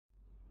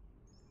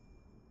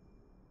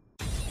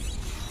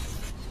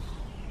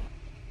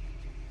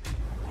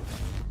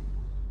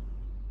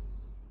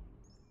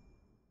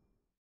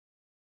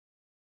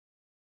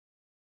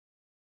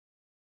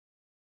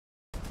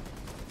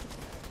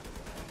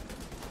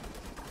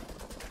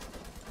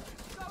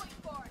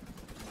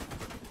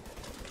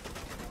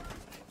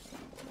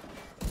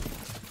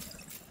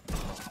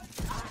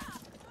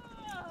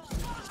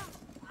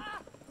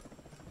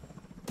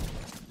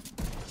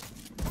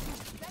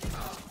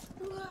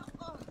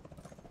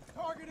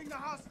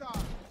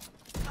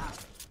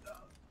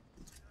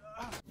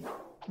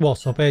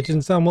What's up,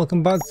 agents, and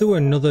welcome back to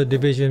another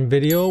Division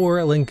video. We're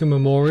at Lincoln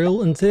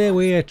Memorial, and today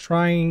we are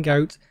trying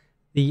out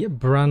the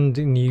brand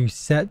new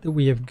set that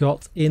we have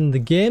got in the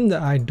game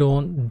that I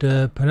don't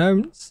dare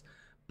pronounce.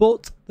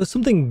 But there's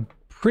something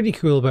pretty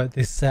cool about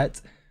this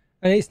set,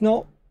 and it's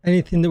not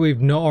anything that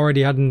we've not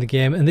already had in the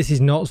game, and this is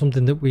not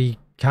something that we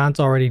can't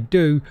already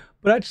do,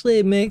 but actually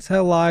it makes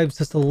our lives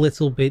just a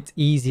little bit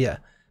easier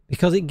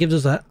because it gives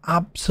us an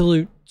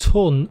absolute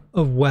ton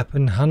of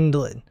weapon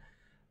handling.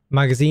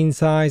 Magazine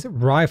size,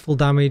 rifle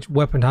damage,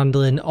 weapon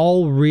handling,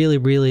 all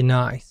really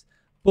nice.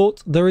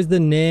 But there is the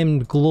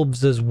named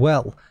gloves as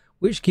well,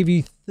 which give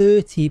you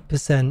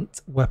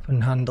 30%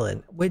 weapon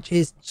handling, which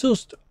is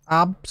just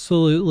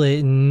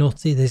absolutely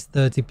nutty, this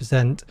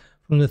 30%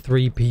 from the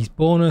 3-piece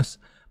bonus.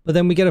 But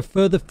then we get a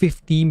further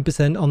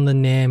 15% on the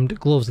named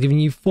gloves, giving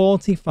you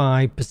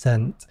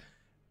 45%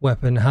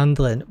 weapon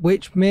handling,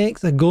 which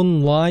makes a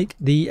gun like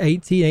the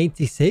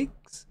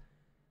 1886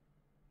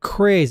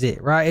 crazy,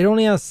 right? It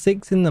only has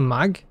 6 in the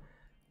mag,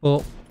 but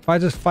if I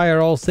just fire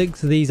all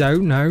 6 of these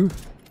out now,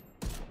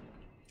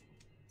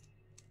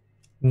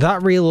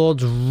 that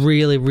reloads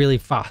really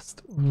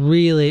fast,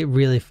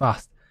 really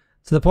fast,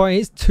 to the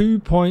point it's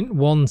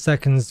 2.1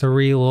 seconds to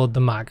reload the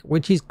mag,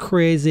 which is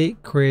crazy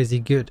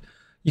good.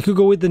 You could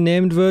go with the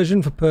named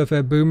version for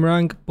perfect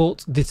boomerang,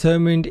 but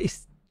determined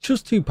is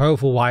just too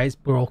powerful why it's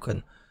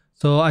broken,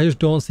 so I just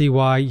don't see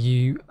why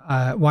you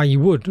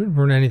would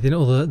run anything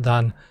other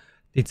than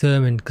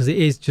determined, because it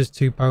is just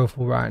too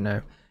powerful right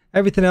now.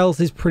 Everything else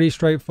is pretty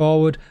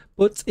straightforward,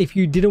 but if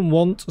you didn't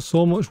want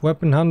so much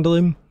weapon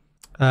handling,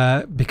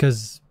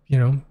 because you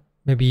know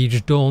maybe you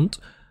just don't,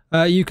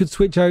 you could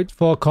switch out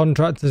for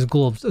contractor's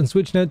gloves, and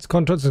switching out to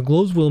contractor's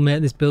gloves will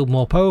make this build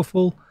more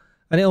powerful,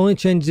 and it only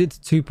changes it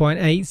to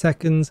 2.8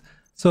 seconds,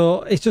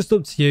 so it's just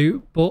up to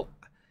you. But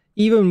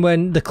even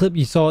when the clip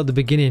you saw at the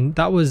beginning,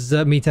 that was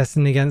me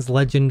testing against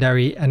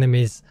legendary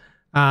enemies,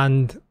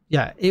 and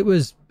yeah, it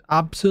was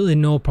absolutely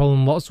no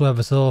problem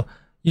whatsoever. So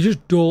you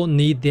just don't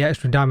need the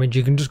extra damage.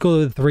 You can just go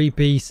with the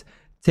 3-piece,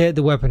 take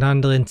the weapon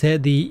handling,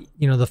 take the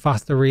the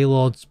faster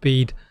reload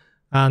speed,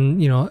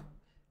 and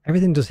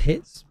everything just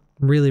hits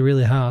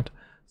really hard.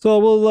 So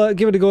we'll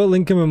give it a go at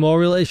Lincoln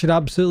Memorial. It should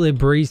absolutely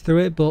breeze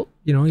through it, but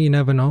you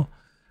never know.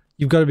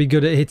 You've got to be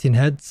good at hitting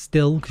heads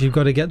still, because you've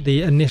got to get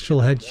the initial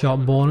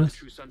headshot bonus.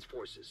 True Sons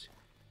forces.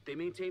 They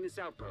maintain this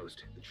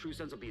outpost. The True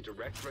Sons will be a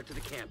direct threat to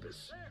the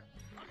campus.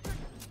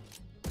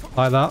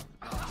 Like that.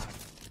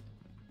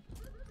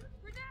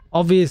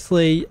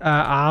 Obviously,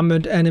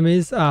 armored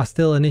enemies are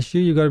still an issue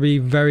you've got to be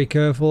very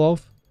careful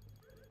of.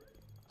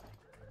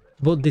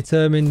 But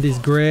determined is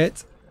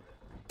great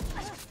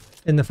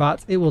in the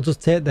fact it will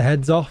just take the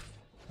heads off,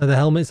 or the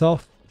helmets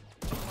off.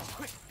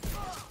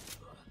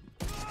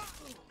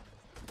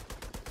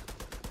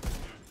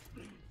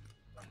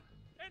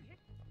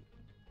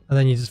 And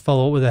then you just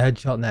follow up with a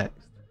headshot next.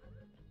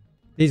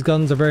 These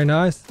guns are very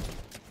nice.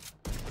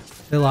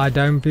 They lie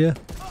down for you.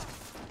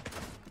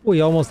 Oh,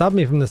 you almost had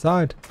me from the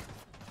side.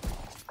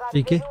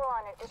 Cheeky.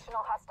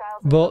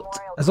 But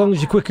as long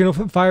as you're quick enough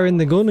at firing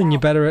the gun and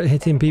you're better at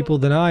hitting people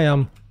than I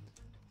am,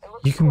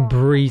 you can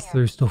breeze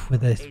through stuff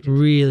with this.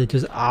 Really,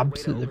 just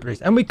absolutely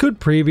breeze. And we could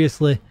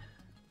previously,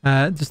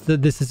 just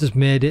that this has just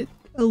made it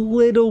a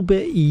little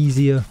bit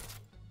easier.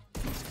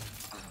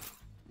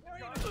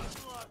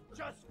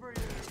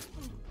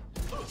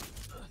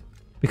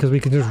 Because we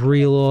can just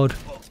reload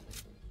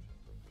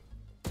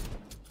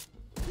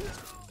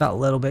that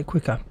little bit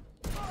quicker.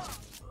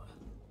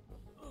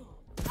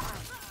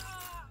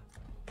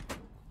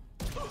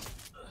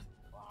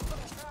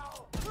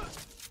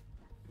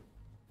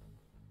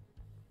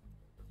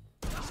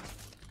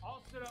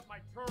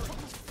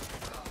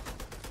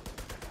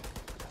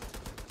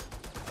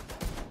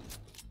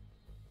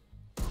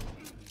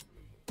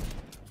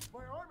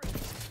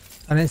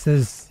 And it's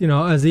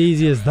as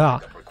easy as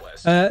that.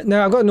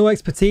 Now I've got no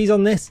expertise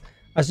on this.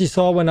 As you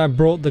saw when I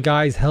brought the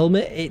guy's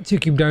helmet, it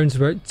took him down to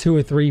about 2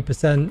 or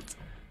 3%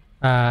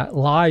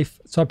 life.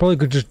 So I probably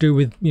could just do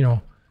with 3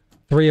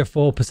 or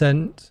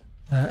 4%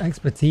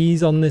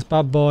 expertise on this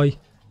bad boy,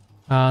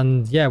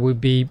 and yeah, we'd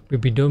be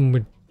done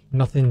with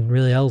nothing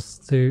really else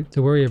to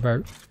worry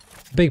about.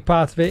 A big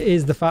part of it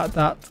is the fact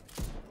that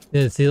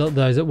see, look,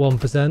 there's at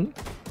 1%.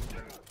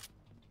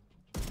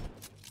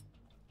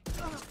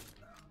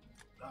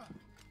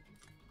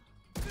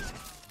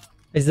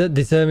 Is that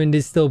determined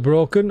is still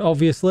broken,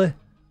 obviously.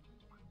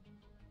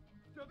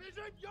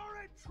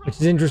 Which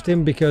is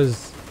interesting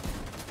because...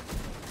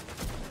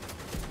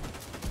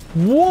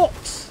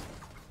 What?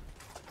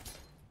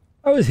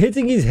 I was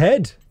hitting his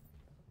head.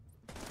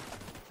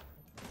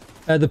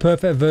 The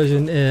perfect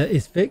version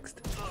is fixed.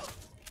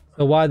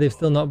 So why they've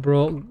still not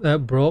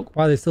broke?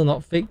 Why they've still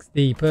not fixed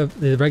the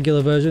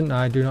regular version?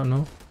 I do not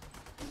know.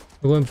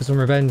 We're going for some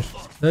revenge.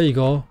 There you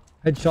go.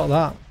 Headshot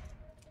that.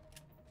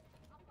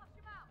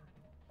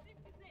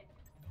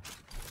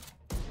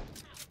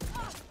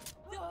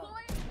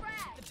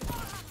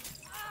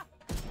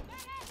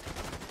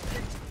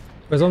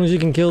 As long as you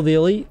can kill the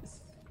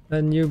elites,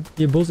 then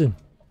you're buzzing.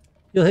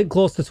 You'll hit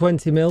close to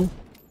 20 mil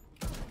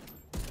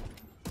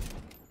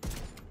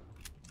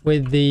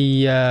with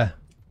the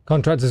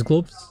contractor's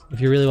gloves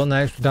if you really want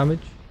that extra damage.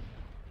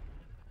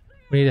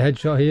 We need a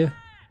headshot here.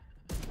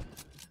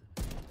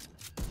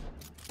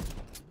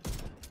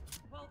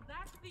 Well,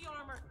 that's the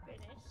armor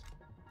finished.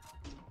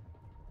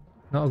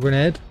 Not a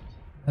grenade.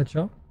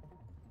 Headshot.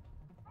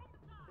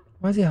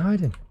 Why is he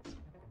hiding?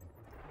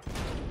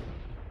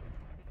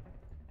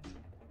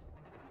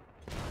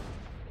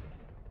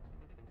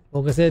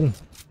 Focus in.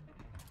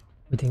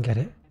 We didn't get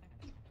it.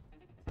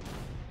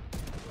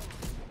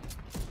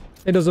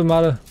 It doesn't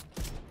matter.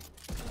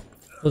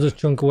 We'll just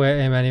chunk away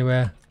at him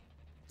anywhere.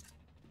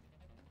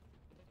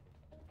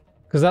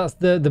 Because that's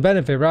the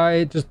benefit,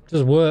 right? It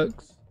just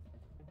works.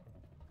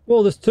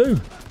 Whoa, there's two.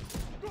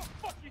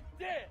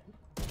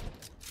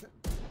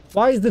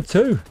 Why is there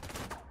two?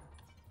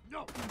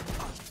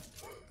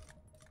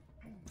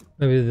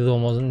 Maybe the other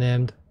one wasn't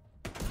named.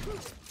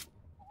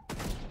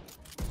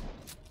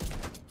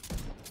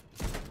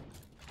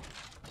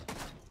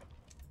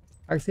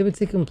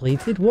 Activity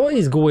completed? What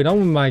is going on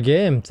with my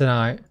game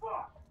tonight?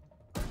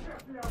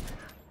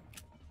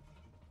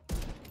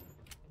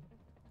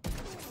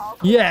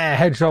 Yeah,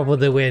 headshot for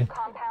the win.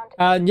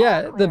 And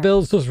yeah, the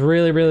build's just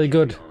really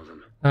good.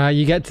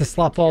 You get to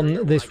slap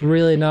on this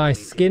really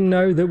nice skin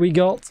now that we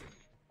got,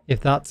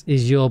 if that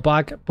is your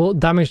bag. But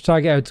damage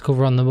target out to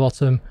cover on the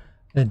bottom,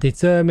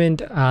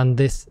 determined, and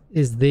this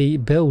is the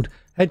build.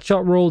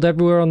 Headshot rolled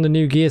everywhere on the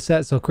new gear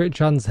set, so crit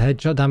chance,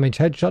 headshot damage,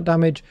 headshot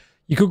damage.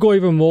 You could go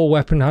even more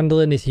weapon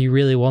handling if you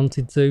really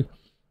wanted to.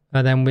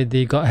 And then with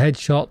the got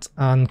headshot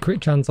and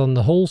crit chance on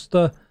the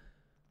holster.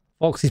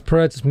 Fox's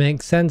prayer just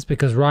makes sense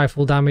because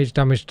rifle damage,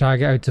 damage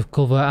target out of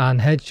cover, and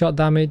headshot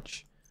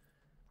damage.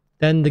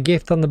 Then the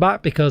gift on the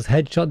back because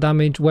headshot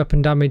damage,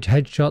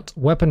 headshot,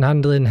 weapon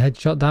handling,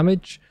 headshot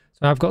damage.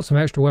 So I've got some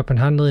extra weapon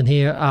handling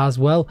here as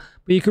well.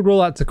 But you could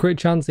roll that to crit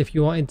chance if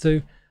you wanted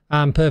to.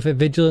 And perfect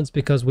vigilance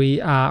because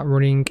we are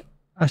running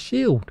a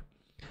shield.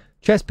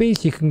 Chest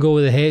piece, you can go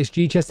with a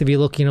HG chest if you're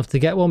lucky enough to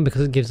get one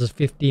because it gives us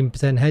 15%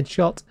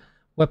 headshot.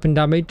 Weapon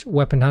damage,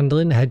 weapon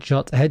handling,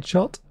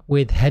 headshot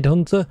with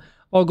headhunter.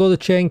 Or go the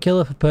chain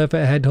killer for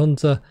perfect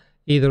headhunter.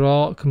 Either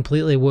or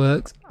completely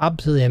works.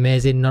 Absolutely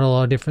amazing. Not a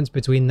lot of difference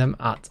between them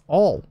at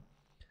all.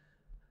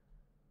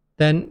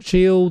 Then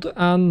shield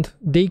and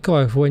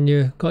decoy for when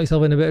you got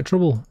yourself in a bit of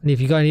trouble. And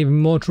if you got in even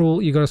more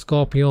trouble, you got a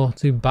Scorpio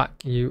to back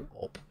you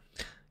up.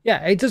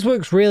 Yeah, it just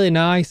works really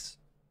nice.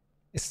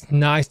 It's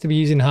nice to be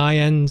using high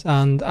ends,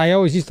 and I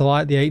always used to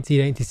like the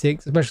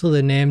 1886, especially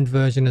the named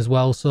version as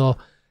well. So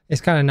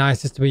it's kind of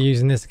nice just to be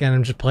using this again.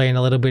 I'm just playing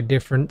a little bit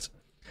different.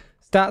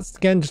 Stats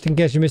again, just in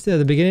case you missed it at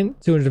the beginning,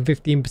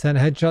 215%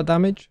 headshot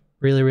damage,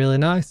 really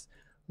nice.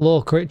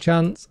 Low crit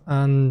chance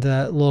and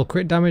low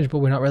crit damage, but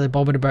we're not really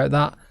bothered about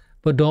that.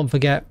 But don't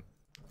forget,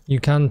 you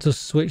can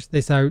just switch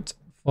this out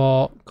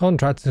for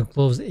contractor's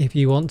gloves if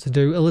you want to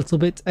do a little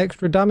bit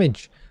extra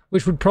damage,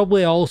 which would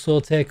probably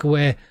also take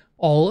away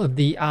all of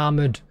the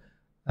armored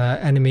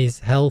enemies'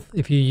 health.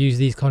 If you use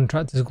these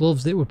contractor's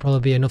gloves, it would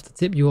probably be enough to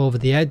tip you over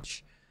the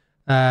edge.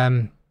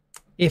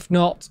 If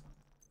not,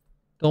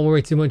 don't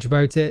worry too much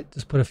about it.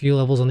 Just put a few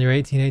levels on your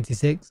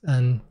 1886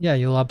 and yeah,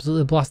 you'll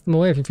absolutely blast them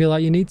away if you feel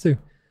like you need to.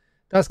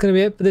 That's going to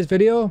be it for this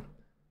video.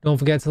 Don't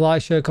forget to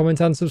like, share, comment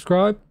and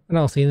subscribe, and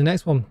I'll see you in the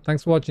next one.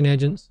 Thanks for watching,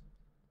 agents.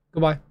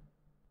 Goodbye.